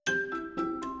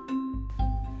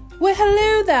Well,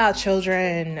 hello there,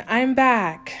 children. I'm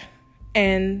back.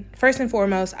 And first and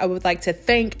foremost, I would like to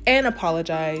thank and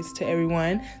apologize to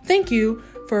everyone. Thank you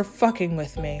for fucking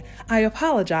with me. I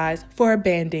apologize for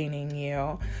abandoning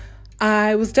you.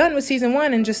 I was done with season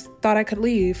 1 and just thought I could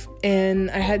leave. And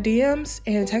I had DMs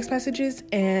and text messages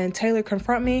and Taylor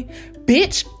confront me.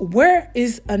 Bitch, where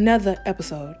is another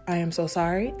episode? I am so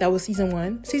sorry. That was season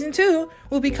 1. Season 2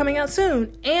 will be coming out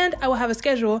soon. And I will have a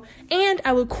schedule. And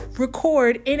I will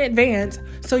record in advance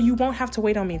so you won't have to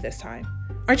wait on me this time.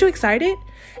 Aren't you excited?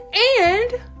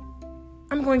 And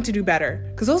I'm going to do better.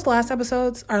 Because those last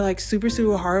episodes are like super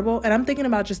horrible. And I'm thinking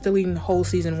about just deleting the whole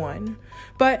season 1.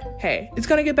 But hey, it's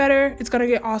going to get better. It's going to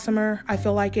get awesomer. I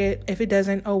feel like it. If it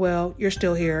doesn't, oh well, you're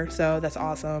still here. So that's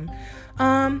awesome.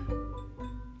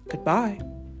 Goodbye.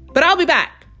 But I'll be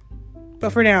back.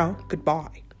 But for now,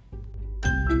 goodbye.